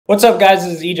What's up, guys?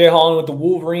 This is EJ Holland with the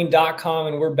Wolverine.com,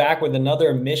 and we're back with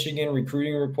another Michigan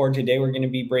recruiting report. Today, we're going to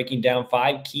be breaking down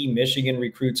 5 key Michigan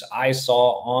recruits I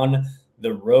saw on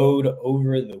the road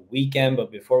over the weekend.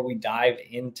 But before we dive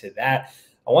into that,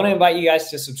 I want to invite you guys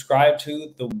to subscribe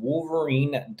to the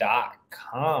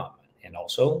Wolverine.com and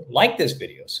also like this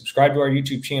video. Subscribe to our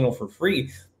YouTube channel for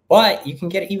free, but you can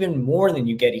get even more than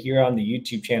you get here on the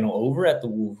YouTube channel over at the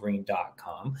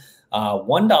Wolverine.com.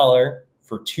 $1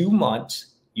 for 2 months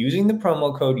using the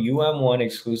promo code UM1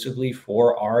 exclusively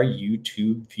for our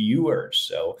YouTube viewers.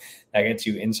 So that gets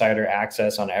you insider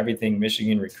access on everything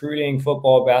Michigan recruiting,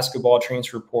 football, basketball,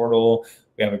 transfer portal.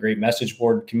 We have a great message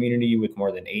board community with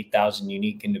more than 8,000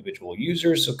 unique individual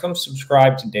users. So come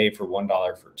subscribe today for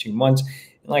 $1 for 2 months.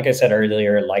 And like I said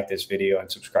earlier, like this video and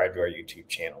subscribe to our YouTube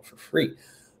channel for free.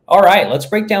 All right, let's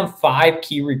break down 5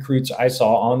 key recruits I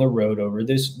saw on the road over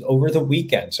the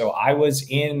weekend. So I was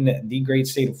in the great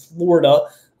state of Florida,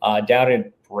 down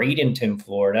in Bradenton,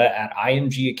 Florida, at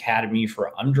IMG Academy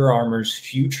for Under Armour's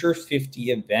Future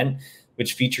 50 event,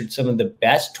 which featured some of the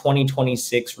best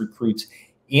 2026 recruits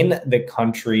in the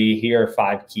country. Here are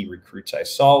 5 key recruits I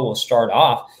saw. We'll start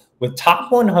off with top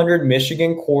 100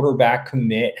 Michigan quarterback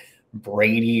commit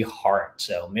Brady Hart.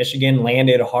 So Michigan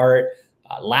landed Hart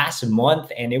last month,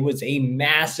 and it was a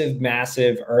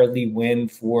massive early win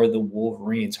for the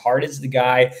Wolverines. Hart is the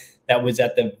guy that was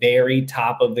at the very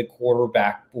top of the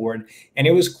quarterback board. And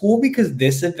it was cool because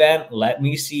this event let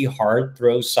me see Hart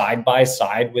throw side by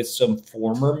side with some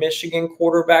former Michigan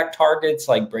quarterback targets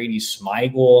like Brady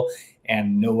Smigel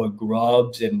and Noah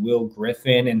Grubbs and Will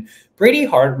Griffin. And Brady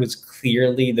Hart was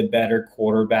clearly the better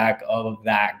quarterback of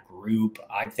that group.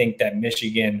 I think that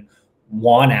Michigan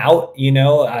won out. You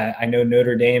know, I know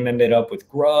Notre Dame ended up with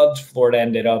Grubbs. Florida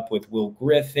ended up with Will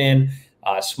Griffin.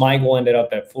 Smigel ended up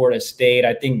at Florida State.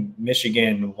 I think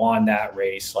Michigan won that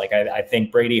race. Like, I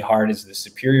think Brady Hart is the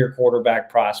superior quarterback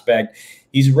prospect.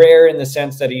 He's rare in the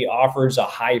sense that he offers a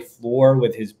high floor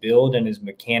with his build and his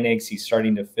mechanics. He's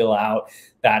starting to fill out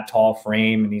that tall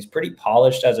frame, and he's pretty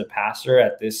polished as a passer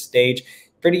at this stage.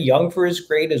 Pretty young for his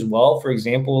grade as well. For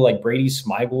example, like Brady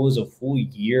Smigel is a full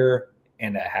year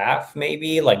and a half,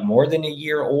 maybe like more than a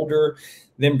year older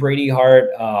than Brady Hart.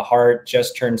 Hart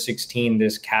just turned 16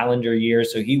 this calendar year,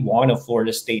 so he won a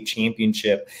Florida State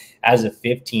championship as a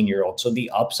 15-year-old. So the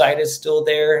upside is still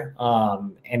there,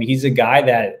 and he's a guy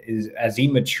that is, as he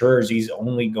matures, he's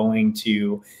only going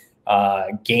to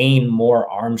gain more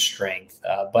arm strength.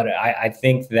 But I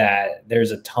think that there's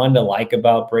a ton to like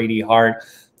about Brady Hart.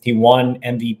 He won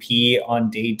MVP on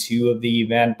day 2 of the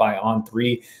event by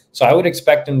On3. So I would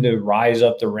expect him to rise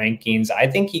up the rankings. I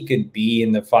think he could be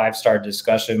in the 5-star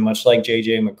discussion, much like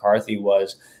J.J. McCarthy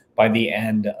was by the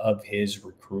end of his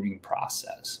recruiting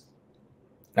process.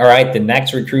 All right, the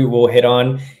next recruit we'll hit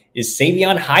on is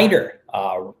Savion Hyder,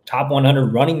 top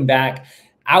 100 running back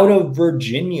out of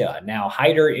Virginia. Now,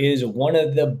 Hyder is one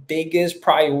of the biggest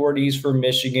priorities for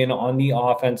Michigan on the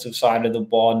offensive side of the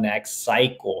ball next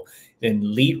cycle. The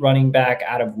elite running back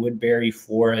out of Woodbury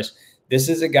Forest. This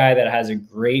is a guy that has a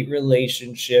great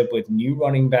relationship with new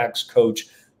running backs coach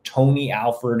Tony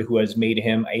Alford, who has made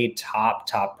him a top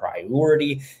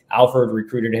priority. Alford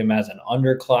recruited him as an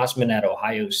underclassman at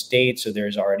Ohio State, so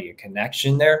there's already a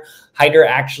connection there. Hyder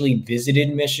actually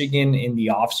visited Michigan in the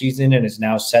offseason and is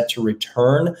now set to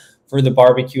return for the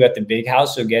barbecue at the Big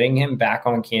House. So getting him back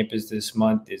on campus this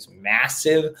month is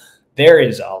massive. There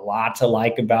is a lot to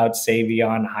like about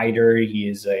Savion Hyder. He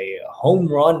is a home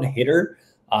run hitter.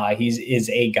 He is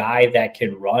a guy that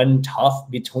can run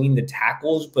tough between the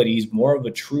tackles, but he's more of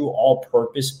a true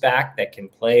all-purpose back that can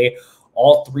play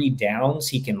all 3 downs.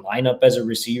 He can line up as a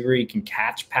receiver. He can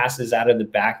catch passes out of the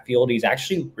backfield. He's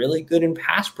actually really good in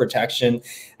pass protection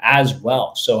as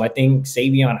well. So I think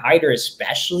Savion Hyder,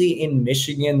 especially in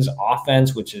Michigan's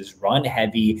offense, which is run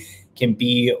heavy, can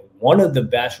be one of the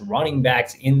best running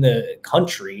backs in the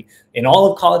country in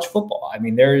all of college football. I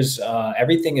mean, there's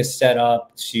everything is set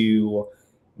up to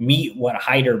meet what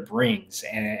Hyder brings.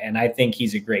 And I think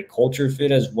he's a great culture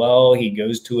fit as well. He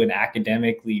goes to an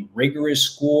academically rigorous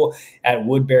school at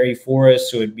Woodbury Forest,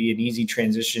 so it'd be an easy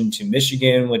transition to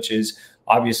Michigan, which is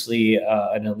obviously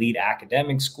an elite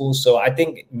academic school. So I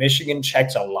think Michigan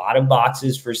checks a lot of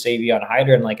boxes for Savion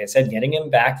Hyder. And like I said, getting him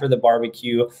back for the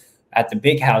barbecue at the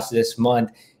Big House this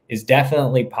month is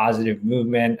definitely positive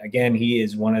movement. Again, he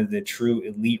is one of the true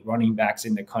elite running backs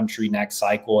in the country next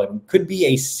cycle and could be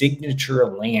a signature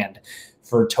land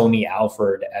for Tony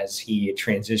Alford as he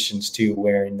transitions to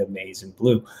wearing the maize and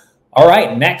blue. All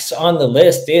right, next on the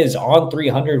list is on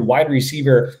 300 wide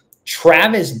receiver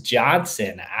Travis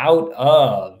Johnson out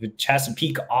of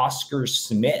Chesapeake Oscar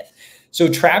Smith. So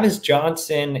Travis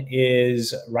Johnson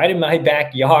is right in my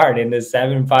backyard in the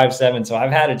 757. So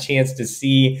I've had a chance to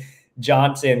see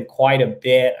Johnson quite a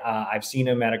bit. I've seen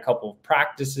him at a couple of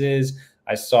practices.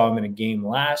 I saw him in a game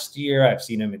last year. I've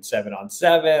seen him in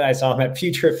 7-on-7. I saw him at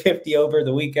Future 50 over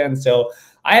the weekend. So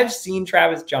I have seen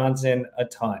Travis Johnson a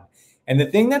ton. And the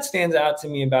thing that stands out to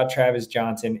me about Travis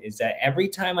Johnson is that every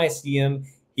time I see him,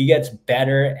 he gets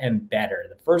better and better.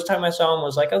 The first time I saw him, I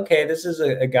was like, okay, this is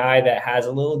a guy that has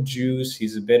a little juice.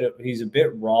 He's a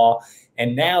bit raw.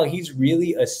 And now he's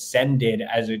really ascended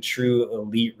as a true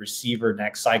elite receiver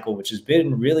next cycle, which has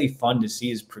been really fun to see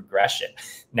his progression.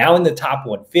 Now in the top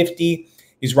 150,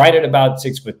 he's right at about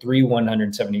 6'3",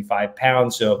 175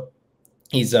 pounds. So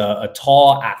he's a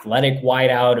tall, athletic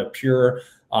wideout, a pure,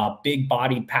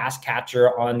 big-bodied pass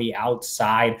catcher on the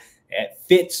outside. It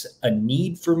fits a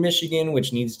need for Michigan,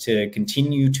 which needs to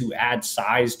continue to add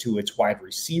size to its wide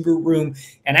receiver room,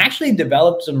 and actually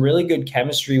developed some really good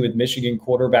chemistry with Michigan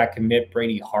quarterback commit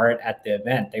Brady Hart at the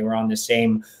event. They were on the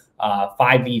same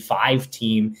 5v5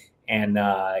 team, and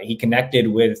he connected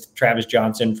with Travis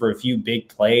Johnson for a few big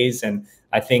plays. And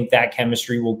I think that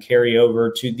chemistry will carry over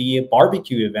to the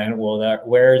barbecue event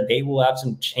where they will have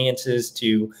some chances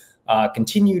to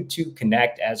continue to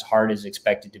connect as hard as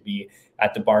expected to be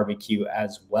at the barbecue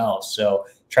as well. So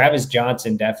Travis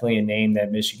Johnson, definitely a name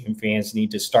that Michigan fans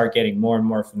need to start getting more and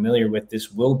more familiar with.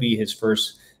 This will be his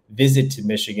first visit to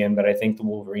Michigan, but I think the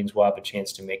Wolverines will have a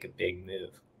chance to make a big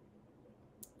move.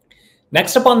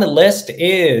 Next up on the list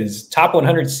is top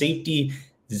 100 safety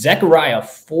Zechariah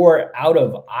Fort out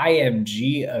of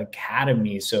IMG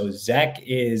Academy. So Zech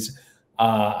is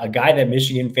a guy that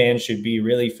Michigan fans should be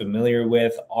really familiar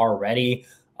with already.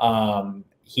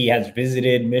 He has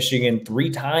visited Michigan 3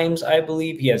 times, I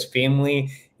believe. He has family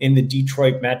in the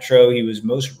Detroit Metro. He was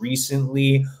most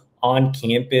recently on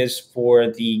campus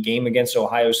for the game against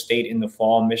Ohio State in the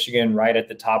fall. Michigan right at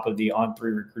the top of the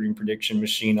on-3 recruiting prediction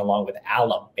machine, along with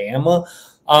Alabama.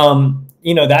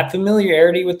 You know, that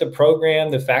familiarity with the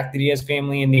program, the fact that he has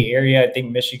family in the area, I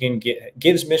think Michigan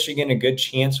gives Michigan a good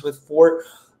chance with Fort.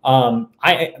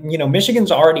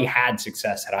 Michigan's already had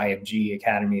success at IMG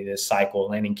Academy this cycle,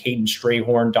 landing Caden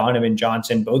Strayhorn, Donovan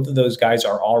Johnson. Both of those guys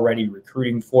are already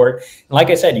recruiting for it. And like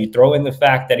I said, you throw in the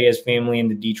fact that he has family in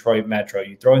the Detroit Metro.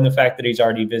 You throw in the fact that he's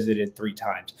already visited 3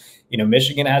 times. You know,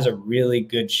 Michigan has a really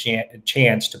good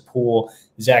chance to pull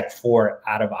Zach Fort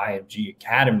out of IMG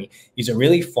Academy. He's a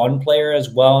really fun player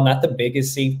as well. Not the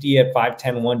biggest safety at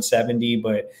 5'10", 170,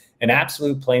 but an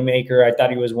absolute playmaker. I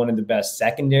thought he was one of the best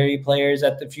secondary players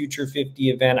at the Future 50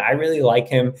 event. I really like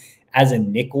him as a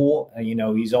nickel. You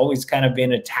know, he's always kind of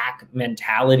been attack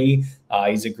mentality.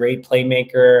 He's a great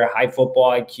playmaker, high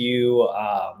football IQ,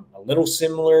 a little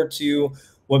similar to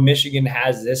what Michigan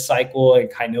has this cycle, and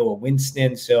Kainoa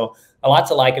Winston. So a lot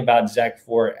to like about Zach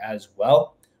Fort as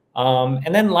well.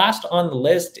 And then last on the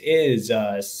list is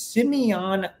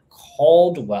Simeon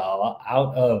Caldwell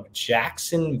out of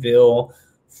Jacksonville,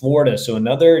 Florida. So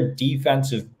another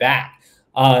defensive back.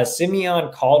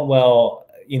 Simeon Caldwell,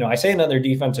 you know, I say another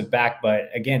defensive back, but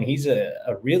again, he's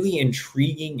a really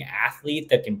intriguing athlete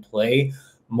that can play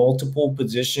multiple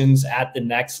positions at the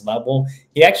next level.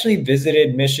 He actually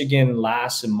visited Michigan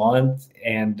last month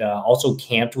and also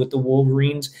camped with the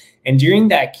Wolverines. And during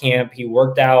that camp, he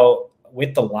worked out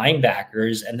with the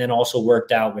linebackers and then also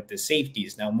worked out with the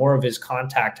safeties. Now, more of his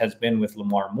contact has been with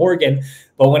Lamar Morgan,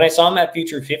 but when I saw him at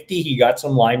Future 50, he got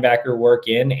some linebacker work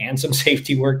in and some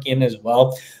safety work in as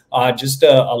well. Just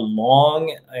a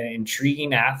long,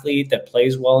 intriguing athlete that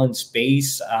plays well in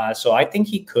space. So I think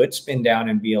he could spin down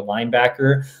and be a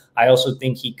linebacker. I also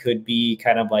think he could be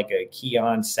kind of like a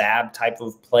Keon Sabb type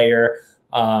of player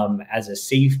as a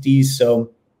safety.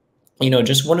 So, you know,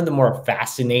 just one of the more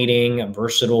fascinating,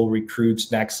 versatile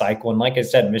recruits next cycle. And like I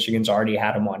said, Michigan's already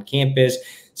had him on campus.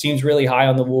 Seems really high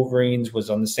on the Wolverines,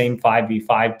 was on the same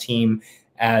 5v5 team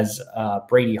as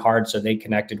Brady Hart. So they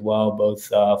connected well, both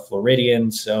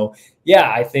Floridians. So, yeah,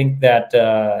 I think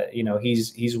that, you know,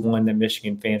 he's one that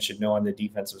Michigan fans should know on the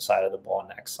defensive side of the ball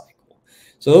next cycle.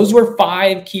 So those were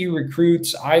 5 key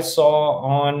recruits I saw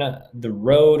on the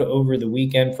road over the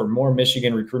weekend. For more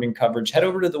Michigan recruiting coverage, head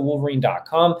over to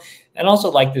thewolverine.com and also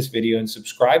like this video and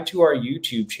subscribe to our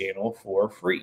YouTube channel for free.